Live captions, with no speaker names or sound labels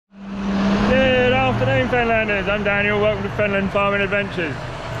Afternoon, Fenlanders. I'm Daniel. Welcome to Fenland Farming Adventures.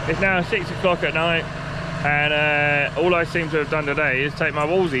 It's now 6 o'clock at night, and all I seem to have done today is take my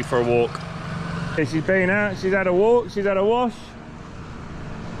Woolsey for a walk. She's been out, she's had a walk, she's had a wash,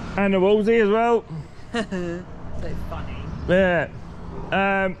 and the Woolsey as well. So funny. Yeah.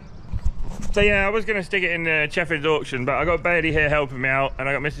 So yeah, I was going to stick it in the Sheffield's auction, but I got Bailey here helping me out, and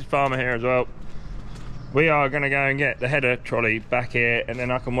I got Mrs. Farmer here as well. We are going to go and get the header trolley back here, and then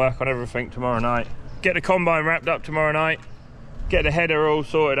I can work on everything tomorrow night. Get the combine wrapped up tomorrow night. Get the header all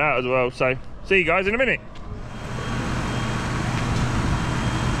sorted out as well. So, see you guys in a minute.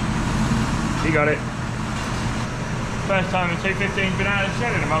 You got it. First time the 215's been out of the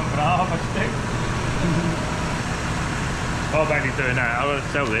shed in a month and a half, I think. While Bailey's doing that, I've got to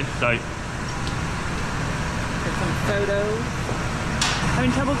sell this, so. Get some photos.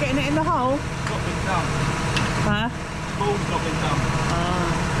 Having trouble getting it in the hole? Not been done. Huh? Ball's not been done.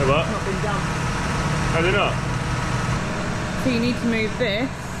 The what? Not been done. Has it not? So you need to move this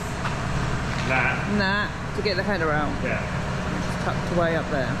That. and that to get the header out. Yeah. Which is tucked away up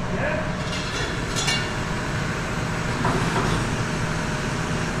there. Yeah.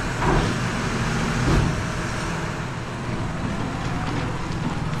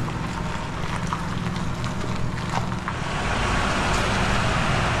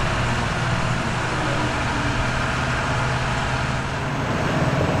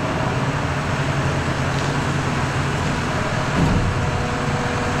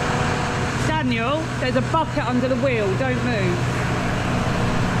 Daniel, there's a bucket under the wheel, don't move.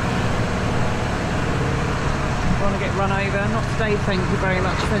 I want to get run over, not today, thank you very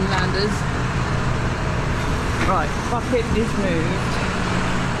much, Fenlanders. Right, bucket is moved.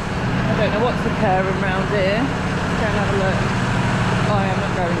 I don't know what's occurring around here. Go and have a look. I am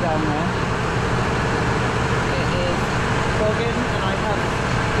not going down there. It is bogging and I have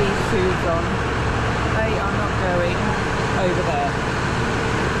these shoes on. They are not going over there.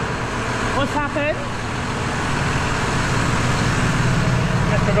 What's happened?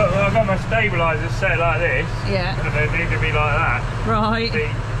 I've got my stabiliser set like this. Yeah. And they need to be like that. Right. See,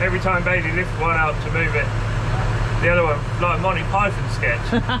 every time Bailey lifts one out to move it, the other one, like Monty Python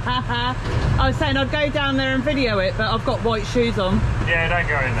sketch. I was saying I'd go down there and video it, but I've got white shoes on. Yeah, don't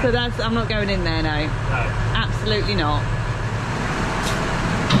go in there. So I'm not going in there now. No. Absolutely not.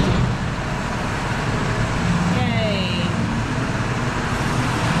 Yay.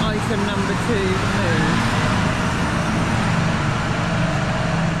 Item number 2 moved.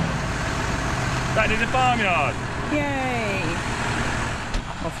 Back to the farmyard. Yay.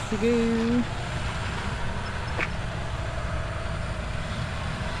 Off she go.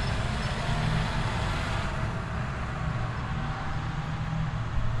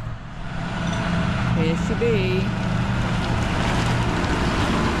 Here she be.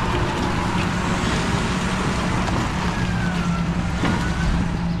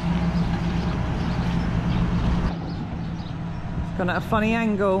 It's gone at a funny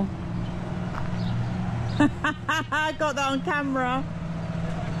angle. I got that on camera.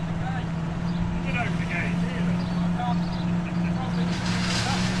 You can open the gate,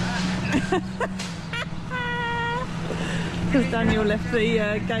 Because Daniel left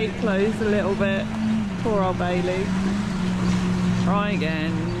the gate closed a little bit. Poor old Bailey. Try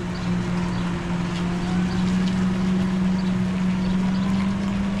again.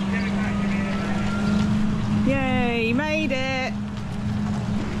 Yay, you made it.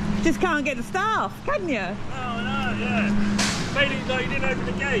 Just can't get the staff, can you? Oh no, yeah. Bailey's like, you didn't open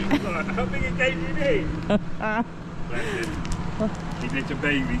the gate. Like, how big a gate do you need? Bless him. He's little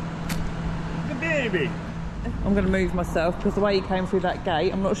baby. It's a baby. I'm going to move myself because the way you came through that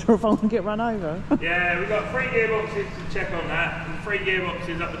gate, I'm not sure if I'm going to get run over. Yeah, we've got 3 gearboxes to check on that, and 3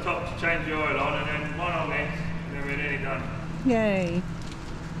 gearboxes up the top to change the oil on, and then 1 on this, and then we're nearly done. Yay.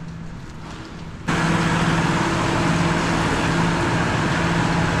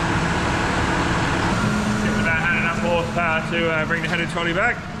 Get with that, had enough horsepower to bring the header trolley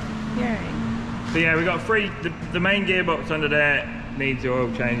back. Yay. So yeah, we've got 3, the main gearbox under there needs the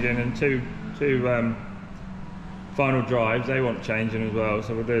oil changing, and two final drives, they want changing as well,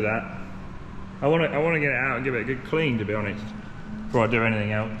 so we'll do that. I want to get it out and give it a good clean, to be honest, before I do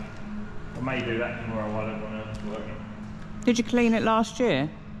anything else. I may do that tomorrow while everyone else is working. Did you clean it last year?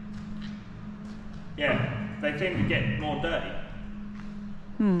 Yeah, they seem to get more dirty.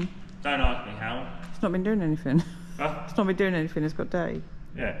 Don't ask me how. It's not been doing anything. Huh? It's not been doing anything, it's got dirty.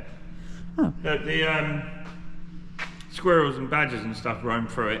 Yeah. Oh. The squirrels and badgers and stuff roam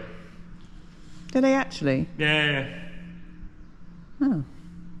through it. Do they actually? Yeah. Oh.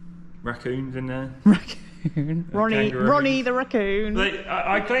 Raccoons in there. Raccoon. Ronnie kangaroos. the raccoon.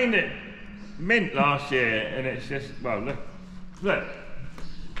 I cleaned it mint last year, and it's just, well, look.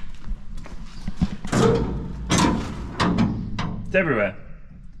 It's everywhere.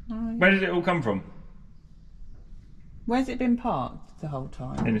 Oh, yeah. Where did it all come from? Where's it been parked the whole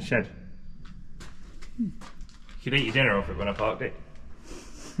time? In the shed. You could eat your dinner off it when I parked it.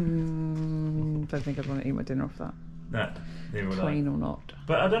 Don't think I'd want to eat my dinner off that. No, neither would I. Clean or not.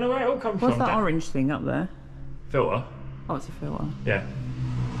 But I don't know where it all comes from. What's that orange thing up there? Filter. Oh, it's a filter. Yeah.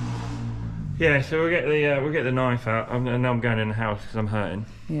 Yeah, so we'll get the knife out, and now I'm going in the house because I'm hurting.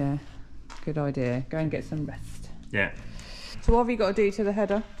 Yeah, good idea. Go and get some rest. Yeah. So what have you got to do to the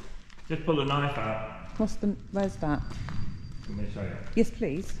header? Just pull the knife out. Where's that? Let me show you. Yes,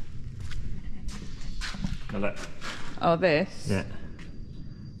 please. Now look. Oh, this? Yeah.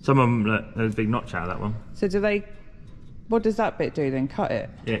 Some of them, look, there's a big notch out of that one. So what does that bit do then? Cut it?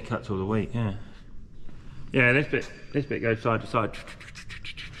 Yeah, it cuts all the wheat, yeah. Yeah, this bit goes side to side.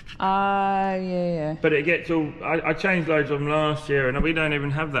 Yeah. But it gets all, I changed loads of them last year, and we don't even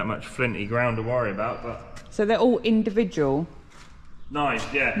have that much flinty ground to worry about, but... So they're all individual? Nice,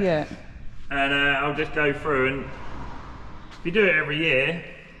 yeah. Yeah. And I'll just go through, and if you do it every year,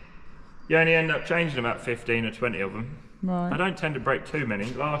 you only end up changing about 15 or 20 of them. Right. I don't tend to break too many.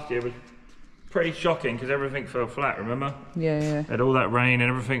 Last year was pretty shocking because everything fell flat, remember? Yeah. Had all that rain and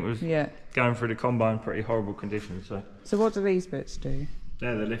everything was Yeah. going through the combine, pretty horrible conditions. So what do these bits do?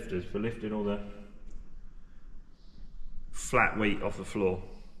 They're the lifters for lifting all the flat wheat off the floor.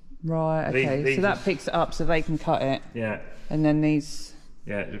 Right, okay. These so that picks it up so they can cut it. Yeah. And then these...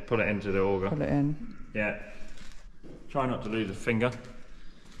 Yeah, just put it into the auger. Put it in. Yeah. Try not to lose a finger.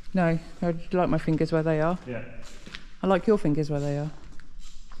 No, I like my fingers where they are. Yeah. I like your fingers where they are.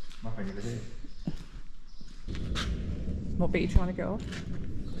 My finger is here. What bit are you trying to get off?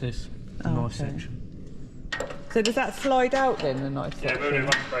 This Oh, nice okay. section. So does that slide out then, the nice Yeah, section? we'll do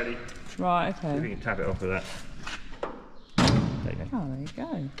one ready. Right, See if we okay. can tap it off with that. There you go. Oh, there you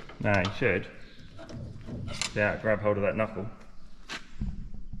go. No, you should. Yeah, grab hold of that knuckle.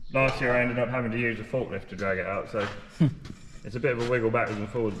 Last year I ended up having to use a forklift to drag it out, so it's a bit of a wiggle backwards and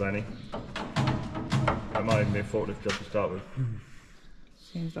forwards, Benny. That might even be a forklift job to start with.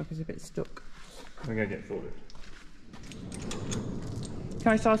 Seems like it's a bit stuck. We're going to get forklift.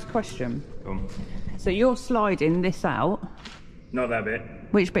 Can I just ask a question? Go on. So you're sliding this out. Not that bit.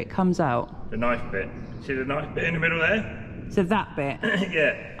 Which bit comes out? The knife bit. See the knife bit in the middle there? So that bit?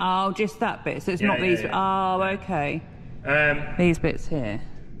 Yeah. Oh, just that bit. So it's Yeah, not yeah, these. yeah. Oh, okay. These bits here.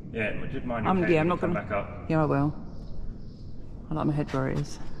 Yeah, just mind your Yeah, I'm not come gonna. back up. Yeah, I will. I like my head where it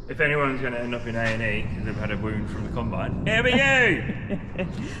is. If anyone's going to end up in A&E because they've had a wound from the combine, here we go!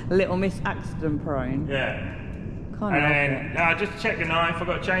 Little Miss Accident Prone. Yeah. Can't And help then just check the knife. I've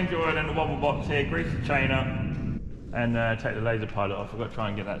got to change the oil in the wobble box here, grease the chain up, and take the laser pilot off. I've got to try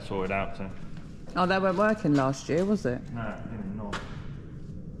and get that sorted out. So. it. Oh, they weren't working last year, was it? No, even not.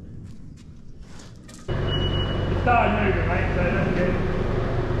 It started moving, mate, so that's good.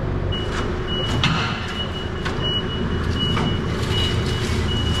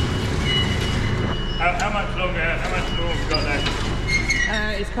 How much longer have we got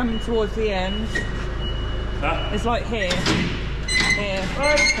left? It's coming towards the end. Huh? It's like here. Here.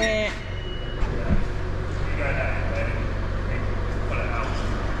 Here. You go down, baby. Pull it out.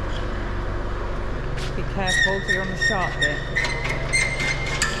 Be careful so you're on the sharp bit.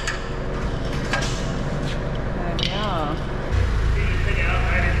 There we are. You just pick it up,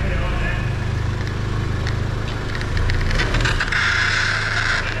 baby, put it on there.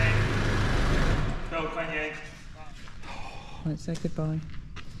 Go, thank you. Let's say goodbye.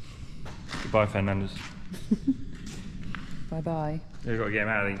 Goodbye, Fenlanders. Bye-bye. You've got to get him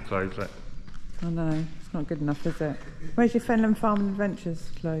out of these clothes, look. I know, it's not good enough, is it? Where's your Fenland Farming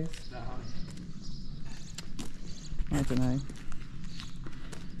Adventures clothes? I don't know.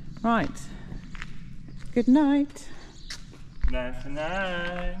 Right. Good night. No, for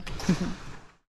now.